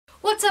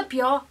What's up,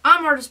 y'all?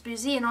 I'm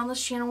ArtistBoozey, and on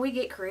this channel we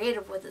get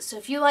creative with it. So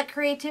if you like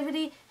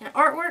creativity and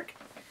artwork,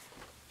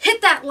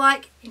 hit that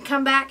like and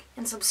come back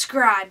and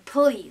subscribe,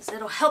 please.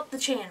 It'll help the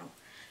channel.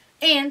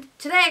 And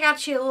today I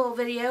got you a little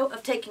video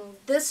of taking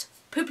this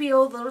poopy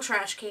old little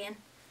trash can.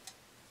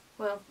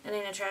 Well, it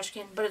ain't a trash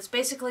can, but it's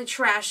basically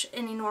trash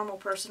any normal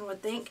person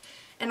would think.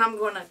 And I'm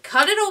going to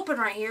cut it open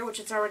right here, which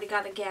it's already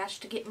got a gash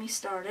to get me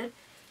started.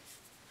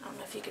 I don't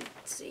know if you can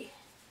see.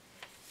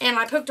 And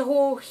I poked a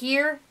hole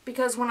here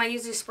because when I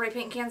use these spray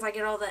paint cans, I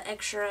get all the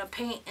extra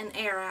paint and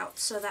air out,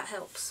 so that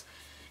helps.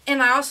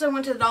 And I also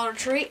went to the Dollar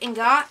Tree and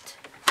got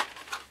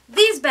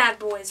these bad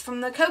boys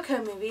from the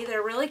Coco movie.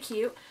 They're really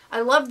cute.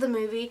 I love the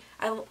movie.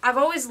 I've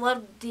always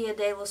loved Dia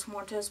de los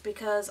Muertos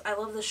because I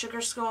love the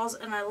sugar skulls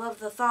and I love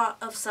the thought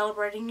of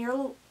celebrating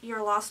your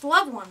lost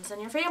loved ones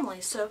and your family.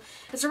 So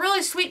it's a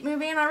really sweet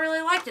movie and I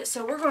really liked it.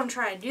 So we're going to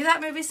try and do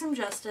that movie some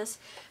justice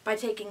by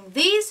taking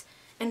these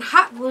and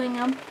hot gluing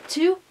them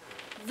to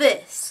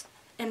this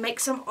and make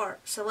some art.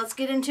 So let's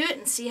get into it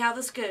and see how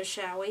this goes,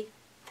 shall we?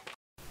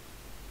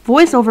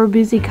 Voiceover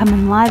Boozey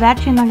coming live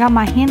at you, and I got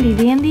my handy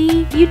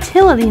dandy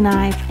utility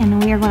knife,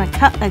 and we are going to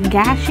cut a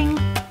gashing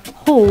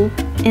hole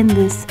in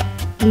this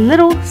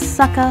little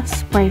sucker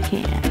spray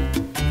can.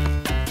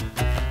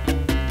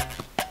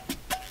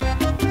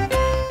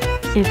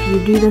 If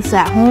you do this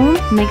at home,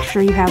 make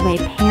sure you have a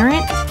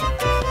parent,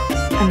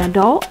 an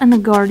adult, and a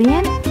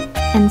guardian,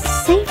 and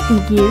safety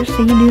gear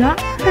so you do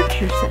not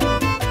hurt yourself.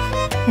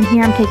 And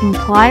here I'm taking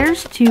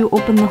pliers to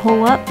open the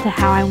hole up to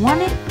how I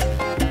want it.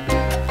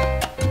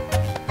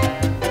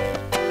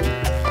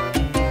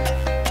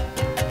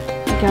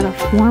 You gotta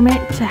form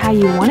it to how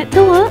you want it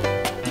to look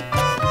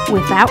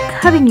without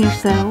cutting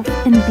yourself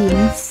and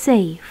being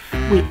safe.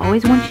 We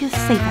always want you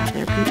safe out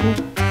there, people.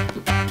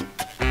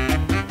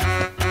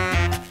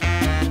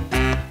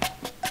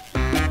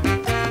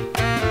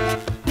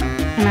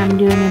 And I'm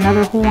doing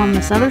another hole on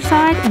this other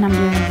side, and I'm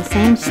doing the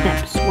same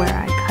steps where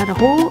I cut a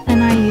hole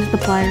and I use the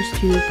pliers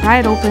to pry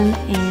it open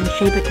and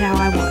shape it to how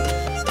I want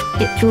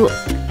it to look.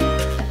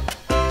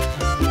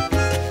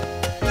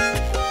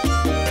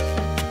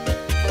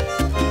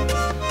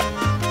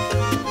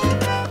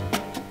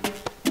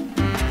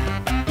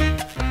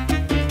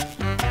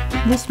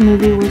 This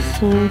movie was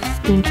so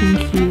stinking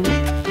cute.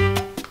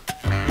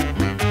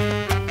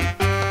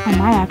 I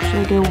might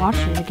actually go watch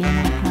it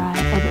again after I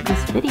edit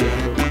this video.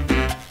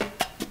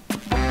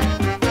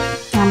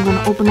 I'm going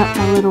to open up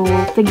my little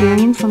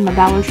figurines from the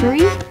Dollar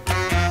Tree,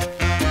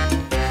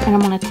 and I'm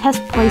going to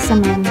test place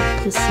them in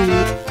to see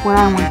where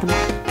I want them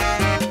at.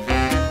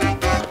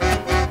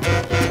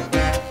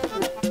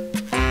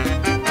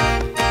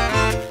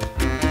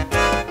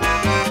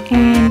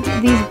 And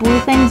these blue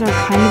things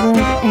are kind of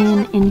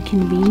an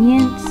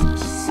inconvenience,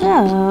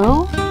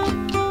 so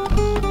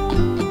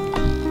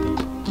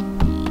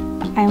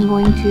I'm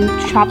going to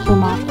chop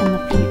them off in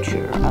the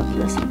future of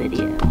this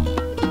video.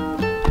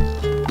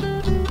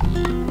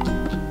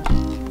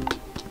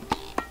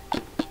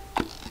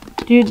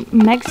 Dude,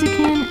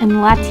 Mexican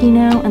and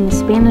Latino and the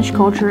Spanish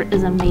culture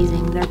is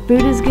amazing. Their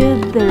food is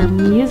good, their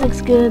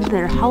music's good,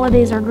 their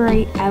holidays are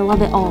great. I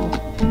love it all.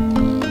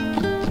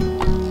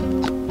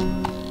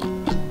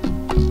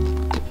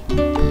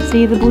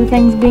 See the blue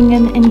things being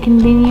an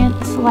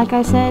inconvenience, like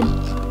I said?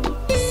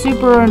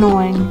 Super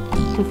annoying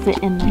to fit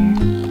in there.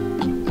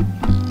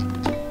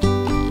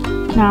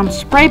 Now I'm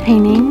spray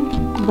painting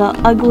the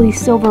ugly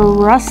silver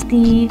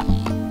rusty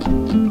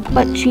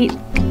butt cheek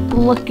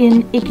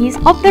looking ickies.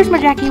 Oh, there's my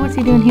Jackie. What's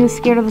he doing? He was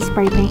scared of the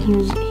spray paint.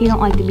 He don't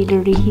like to be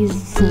dirty. He's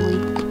silly.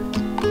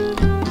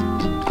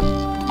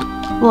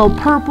 A little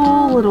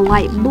purple, a little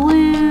light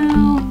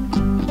blue.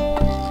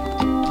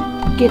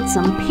 Get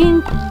some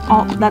pink.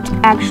 Oh, that's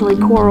actually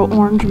coral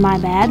orange, my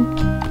bad.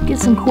 Get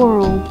some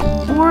coral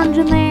orange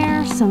in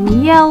there, some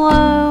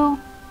yellow.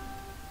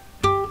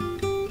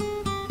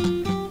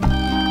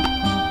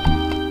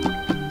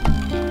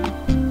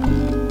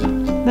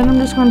 Then I'm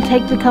just going to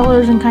take the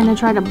colors and kind of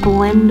try to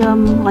blend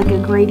them like a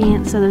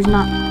gradient so there's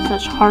not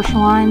such harsh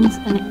lines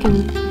and it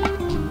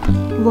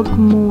can look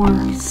more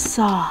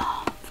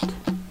soft.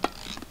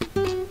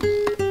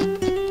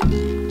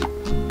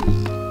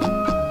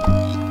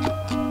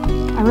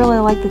 I really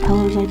like the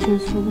colors I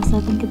chose for this. I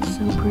think it's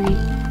so pretty.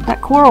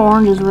 That coral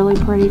orange is really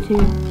pretty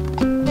too.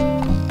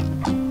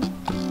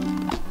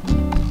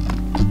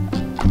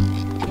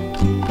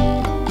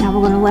 Now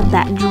we're going to let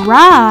that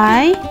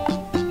dry.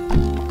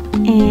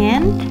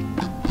 And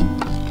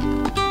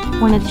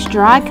when it's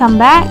dry, come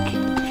back,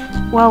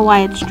 well,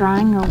 while it's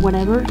drying or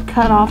whatever,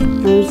 cut off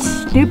those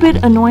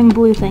stupid annoying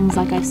blue things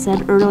like I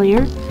said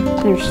earlier.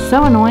 They're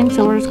so annoying,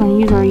 so we're just going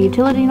to use our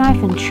utility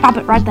knife and chop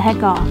it right the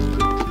heck off.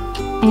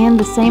 And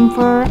the same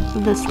for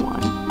this one.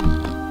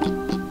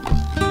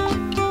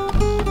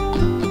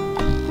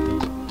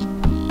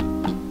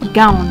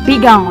 Gone, be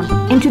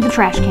gone, into the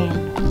trash can.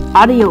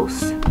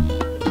 Adios.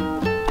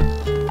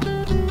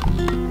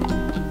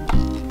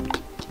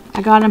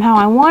 I got him how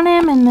I want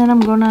him, and then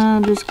I'm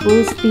gonna just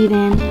glue his feet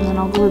in, and then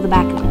I'll glue the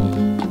back of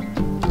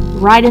him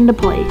right into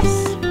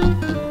place.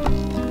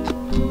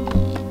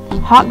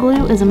 hot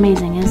glue is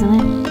amazing, isn't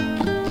it?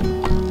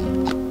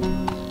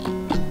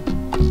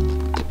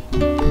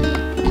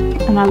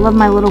 And I love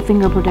my little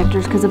finger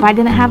protectors because if I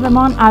didn't have them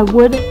on, I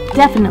would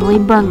definitely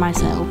burn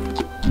myself.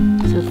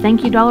 So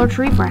thank you, Dollar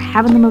Tree, for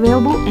having them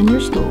available in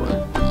your store.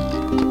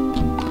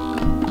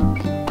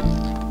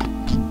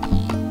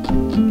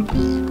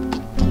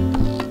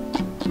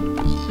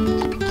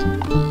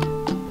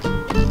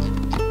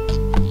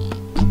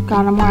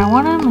 Got him where I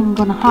want him. I'm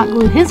going to hot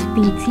glue his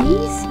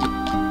feeties.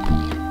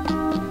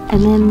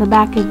 And then the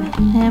back of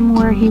him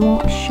where it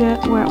won't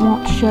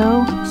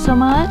show so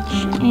much.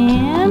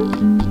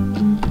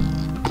 And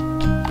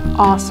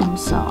awesome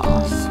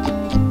sauce.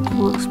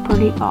 Looks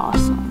pretty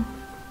awesome.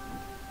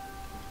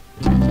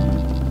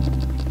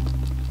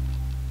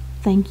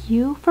 Thank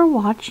you for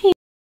watching.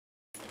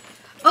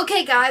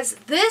 Okay guys,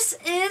 this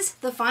is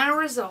the final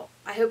result.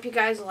 I hope you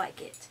guys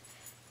like it.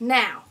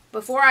 Now,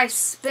 before I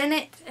spin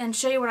it and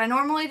show you what I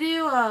normally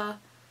do,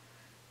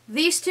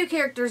 these two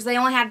characters, they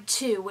only had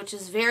 2, which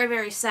is very,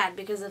 very sad,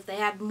 because if they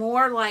had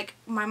more, like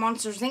my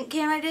Monsters Inc.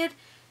 can I did,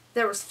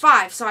 there was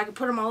 5, so I could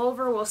put them all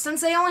over. Well,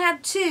 since they only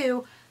had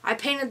 2, I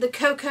painted the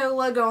Coco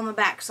logo on the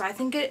back, so I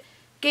think it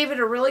gave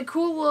it a really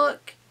cool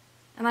look,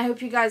 and I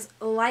hope you guys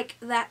like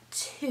that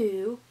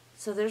too.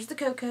 So there's the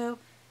Coco,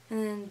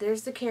 and then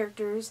there's the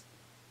characters,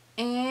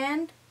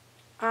 and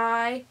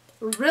I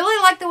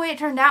really like the way it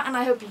turned out, and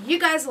I hope you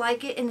guys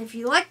like it. And if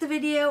you like the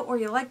video, or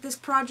you like this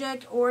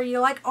project, or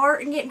you like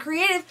art and getting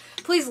creative,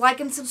 please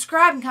like and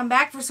subscribe and come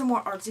back for some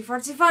more artsy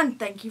fartsy fun.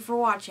 Thank you for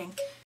watching.